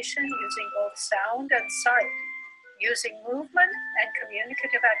pronunciation using both sound and sight, using movement and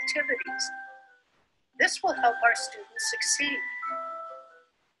communicative activities. This will help our students succeed.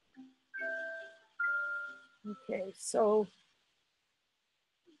 Okay, so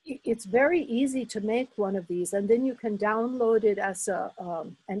it's very easy to make one of these, and then you can download it as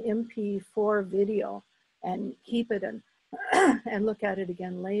an MP4 video and keep it and look at it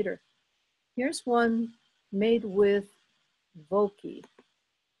again later. Here's one made with Voki.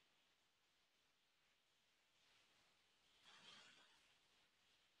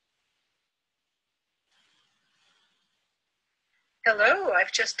 Hello,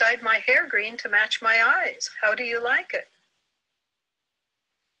 I've just dyed my hair green to match my eyes. How do you like it?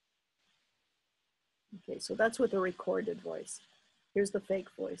 Okay, so that's with a recorded voice. Here's the fake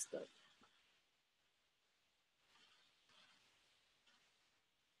voice though.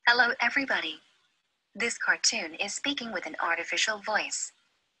 Hello everybody. This cartoon is speaking with an artificial voice.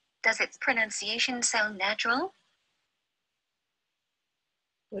 Does its pronunciation sound natural?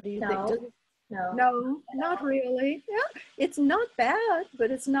 What do you No. think? No. No, not really. Yeah, it's not bad, but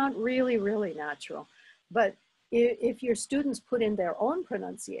it's not really, really natural. But if your students put in their own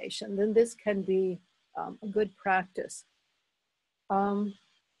pronunciation, then this can be a good practice.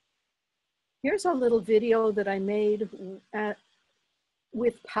 Here's a little video that I made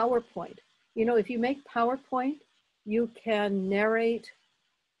with PowerPoint. You know, if you make PowerPoint, you can narrate,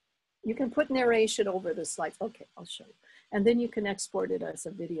 you can put narration over the slides. Okay, I'll show you. And then you can export it as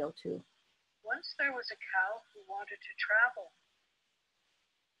a video too. Once there was a cow who wanted to travel.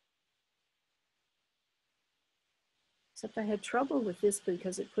 Except I had trouble with this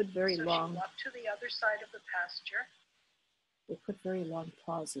because it put very long. She walked to the other side of the pasture. They put very long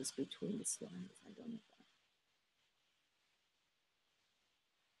pauses between the slides. I don't know.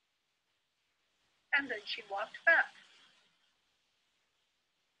 And then she walked back.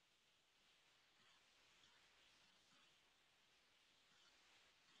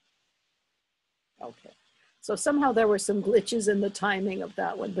 Okay. So somehow there were some glitches in the timing of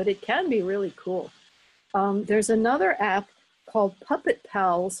that one, but it can be really cool. There's another app called Puppet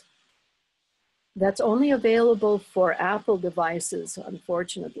Pals that's only available for Apple devices,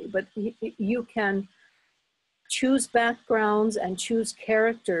 unfortunately, but you can choose backgrounds and choose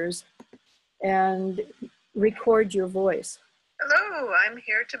characters and record your voice. Hello, I'm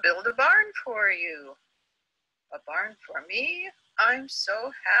here to build a barn for you. A barn for me? I'm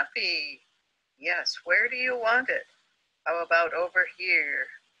so happy. Yes, where do you want it? How about over here?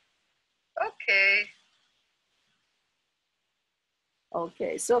 Okay.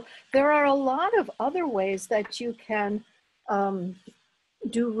 Okay, so there are a lot of other ways that you can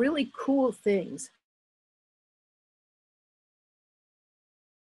do really cool things.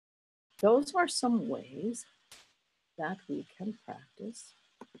 Those are some ways that we can practice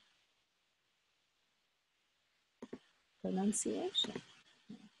pronunciation.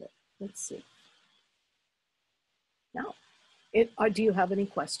 Let's see. Now, do you have any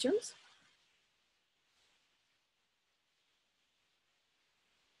questions?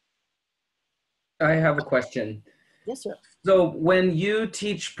 I have a question. Yes, sir. So when you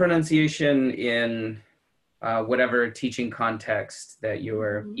teach pronunciation in whatever teaching context that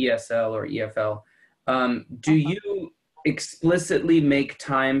you're ESL or EFL, do you explicitly make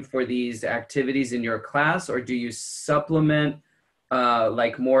time for these activities in your class, or do you supplement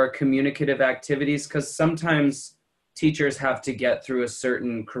like more communicative activities? Because sometimes teachers have to get through a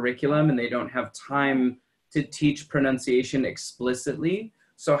certain curriculum and they don't have time to teach pronunciation explicitly.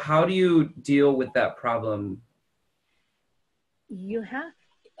 So how do you deal with that problem? You have,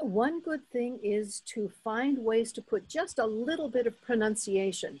 one good thing is to find ways to put just a little bit of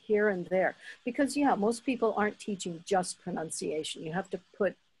pronunciation here and there, because yeah, most people aren't teaching just pronunciation. You have to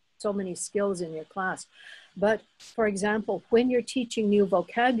put so many skills in your class. But for example, when you're teaching new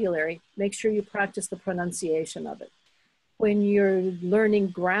vocabulary, make sure you practice the pronunciation of it. When you're learning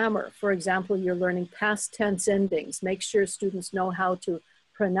grammar, for example, you're learning past tense endings, make sure students know how to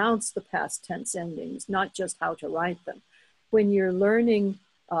pronounce the past tense endings, not just how to write them. When you're learning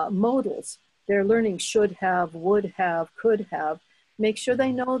modals, they're learning should have, would have, could have. Make sure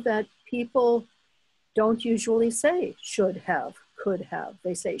they know that people don't usually say should have, could have.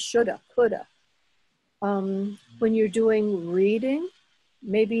 They say shoulda, coulda. When you're doing reading,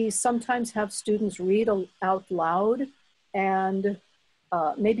 maybe sometimes have students read out loud and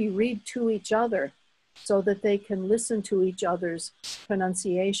maybe read to each other so that they can listen to each other's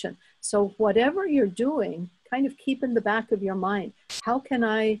pronunciation. So whatever you're doing, kind of keep in the back of your mind, how can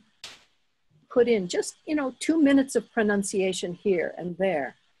I put in just, 2 minutes of pronunciation here and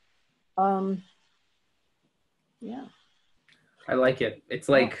there? Yeah. I like it. It's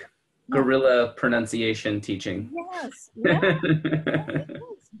like guerrilla pronunciation teaching. Yes, yeah, it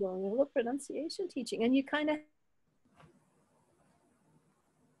is guerrilla pronunciation teaching. And you kind of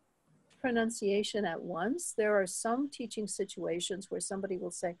pronunciation at once. There are some teaching situations where somebody will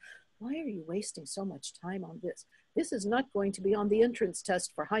say, why are you wasting so much time on this? This is not going to be on the entrance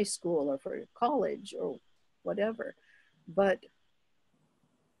test for high school or for college or whatever. But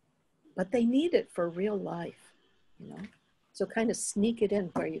they need it for real life, So kind of sneak it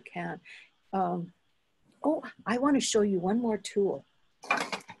in where you can. Oh, I want to show you one more tool.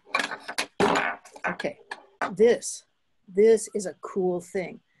 Okay, this is a cool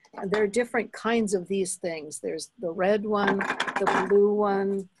thing. And there are different kinds of these things. There's the red one, the blue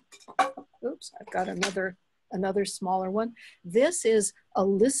one. Oops, I've got another smaller one. This is a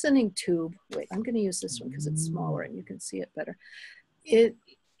listening tube. Wait, I'm going to use this one because it's smaller and you can see it better.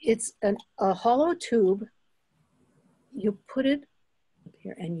 It's a hollow tube. You put it up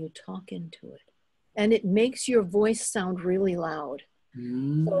here and you talk into it. And it makes your voice sound really loud.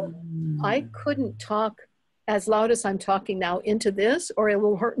 So I couldn't talk as loud as I'm talking now into this, or it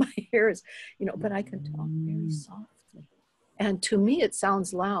will hurt my ears, but I can talk very softly. And to me, it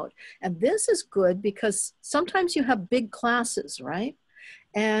sounds loud. And this is good because sometimes you have big classes, right?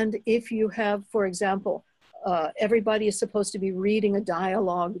 And if you have, for example, everybody is supposed to be reading a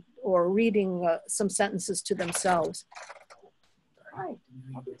dialogue or reading some sentences to themselves. Right,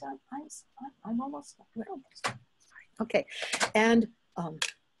 I'll be done. I'm almost done. We're almost done. Okay, and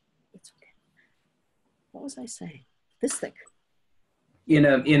it's okay. What was I saying? This thing. In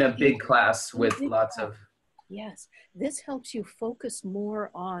a big class with lots of. Yes, this helps you focus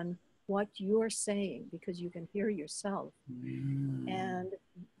more on what you're saying because you can hear yourself and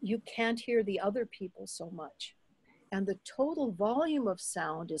you can't hear the other people so much. And the total volume of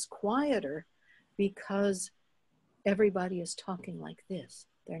sound is quieter because everybody is talking like this.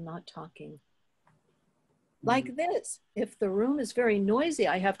 They're not talking like this. If the room is very noisy,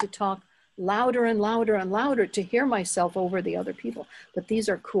 I have to talk louder and louder and louder to hear myself over the other people. But these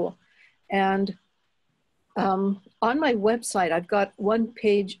are cool. And on my website, I've got one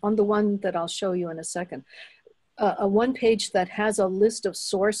page, on the one that I'll show you in a second, a one page that has a list of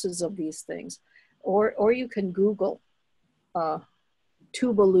sources of these things. Or you can Google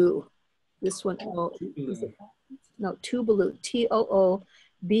Tuvalu. This one, oh, is it, no, Tuvalu, T-O-O-B-A-L-O-O.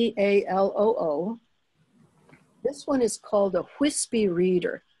 This one is called a Whispy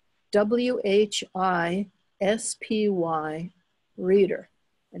Reader, W-H-I-S-P-Y Reader.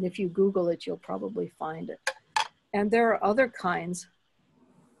 And if you Google it, you'll probably find it. And there are other kinds.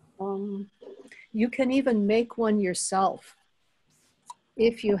 You can even make one yourself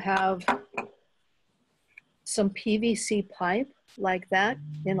if you have some PVC pipe like that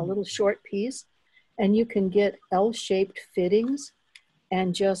in a little short piece, and you can get L-shaped fittings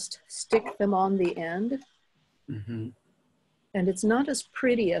and just stick them on the end. Mm-hmm. And it's not as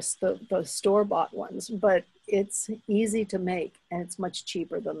pretty as the store-bought ones, but it's easy to make, and it's much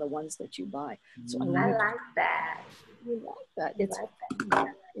cheaper than the ones that you buy. So I like that. You like that. It's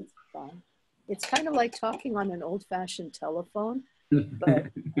fun. It's fun. It's kind of like talking on an old-fashioned telephone, but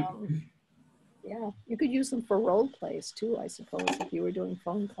yeah, you could use them for role plays too, I suppose, if you were doing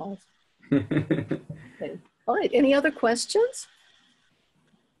phone calls. Okay. All right, any other questions?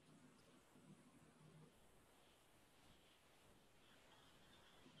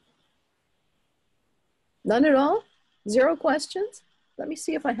 None at all? Zero questions? Let me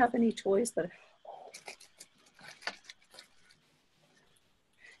see if I have any toys that,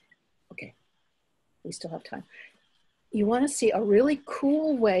 okay, we still have time. You want to see a really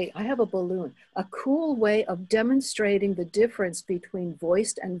cool way, I have a balloon, a cool way of demonstrating the difference between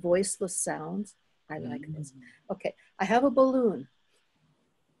voiced and voiceless sounds. I like this. Okay, I have a balloon.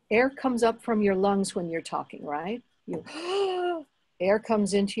 Air comes up from your lungs when you're talking, right? You, air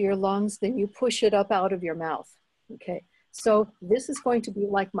comes into your lungs, then you push it up out of your mouth. Okay, so this is going to be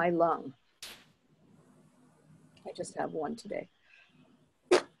like my lung. I just have one today.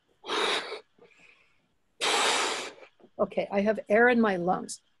 Okay, I have air in my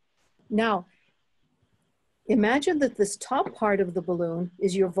lungs. Now, imagine that this top part of the balloon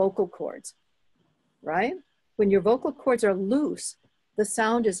is your vocal cords, right? When your vocal cords are loose, the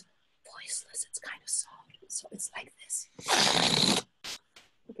sound is voiceless. It's kind of soft. So it's like this.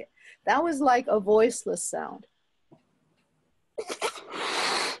 Okay, that was like a voiceless sound.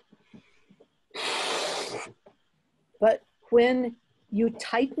 But when you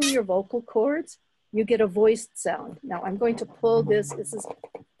tighten your vocal cords, you get a voiced sound. Now I'm going to pull this. This is,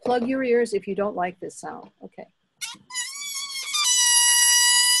 plug your ears if you don't like this sound. Okay.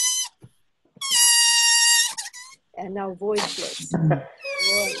 And now voiceless.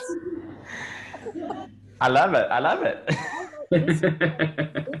 Voice. I love it. I love it.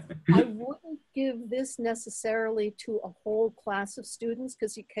 I wouldn't give this necessarily to a whole class of students,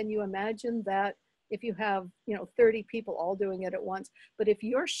 because can you imagine that if you have 30 people all doing it at once? But if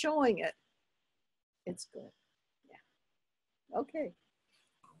you're showing it, it's good. Yeah. Okay.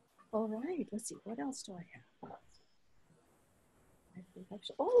 All right. Let's see. What else do I have?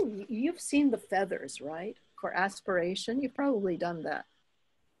 Oh, you've seen the feathers, right? For aspiration. You've probably done that.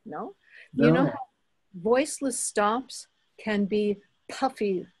 No? No. You know how voiceless stops can be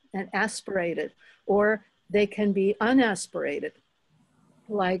puffy and aspirated, or they can be unaspirated.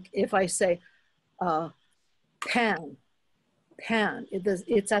 Like if I say pan,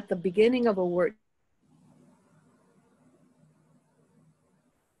 it's at the beginning of a word.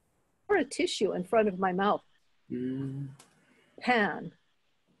 Or a tissue in front of my mouth. Pan,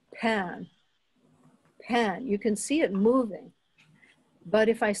 pan, pan. You can see it moving. But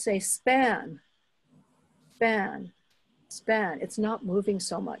if I say span, span, span, it's not moving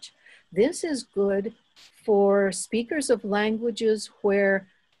so much. This is good for speakers of languages where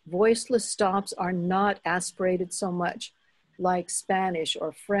voiceless stops are not aspirated so much, like Spanish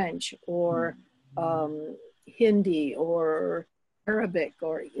or French or Hindi or Arabic,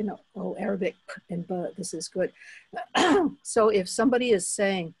 or Arabic, and but this is good. So if somebody is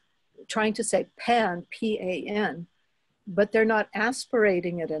trying to say pan, P-A-N, but they're not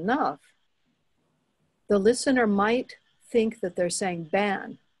aspirating it enough, the listener might think that they're saying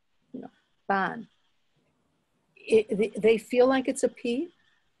ban, ban. They feel like it's a P,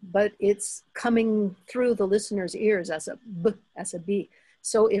 but it's coming through the listener's ears as a B, as a B.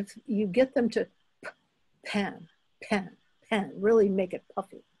 So if you get them to pan, pan, pan, really make it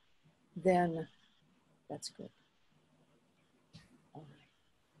puffy, then that's good. All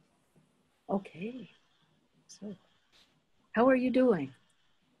right. Okay. So how are you doing?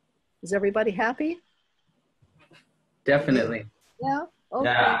 Is everybody happy? Definitely. Yeah? Okay.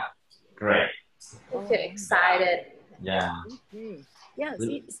 Yeah. Great. Okay, excited. Yeah. Okay. Yeah,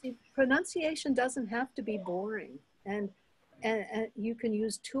 see, pronunciation doesn't have to be boring. And you can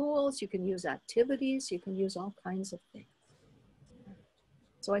use tools, you can use activities, you can use all kinds of things.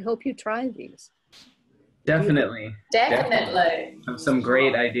 So I hope you try these. Definitely. Definitely. Have some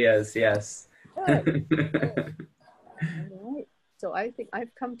great ideas, yes. Good. Good. All right. So I think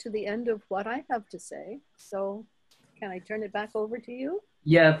I've come to the end of what I have to say. So can I turn it back over to you?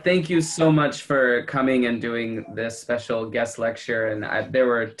 Yeah, thank you so much for coming and doing this special guest lecture. And there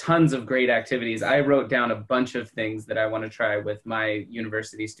were tons of great activities. I wrote down a bunch of things that I want to try with my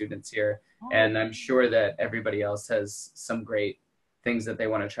university students here. And I'm sure that everybody else has some great things that they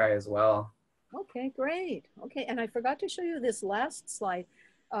want to try as well. Okay, great. Okay, and I forgot to show you this last slide.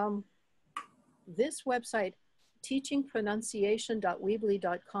 This website,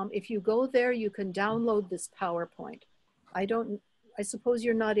 teachingpronunciation.weebly.com. If you go there, you can download this PowerPoint. I suppose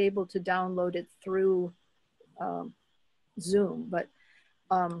you're not able to download it through Zoom, but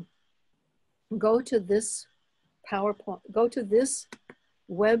go to this PowerPoint, go to this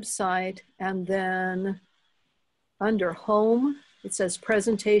website, and then under Home, it says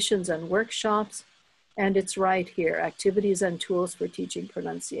Presentations and Workshops, and it's right here, Activities and Tools for Teaching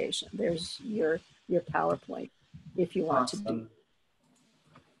Pronunciation. There's your PowerPoint if you want to do.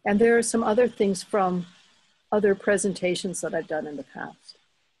 And there are some other things from other presentations that I've done in the past.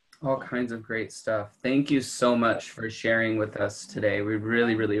 All kinds of great stuff. Thank you so much for sharing with us today. We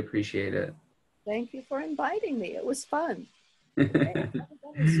really, really appreciate it. Thank you for inviting me. It was fun. I haven't done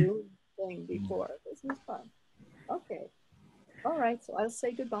a Zoom thing before. This was fun. Okay. All right. So I'll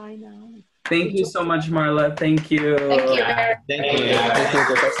say goodbye now. Thank you so much, Marla. Thank you. Thank you very Thank you.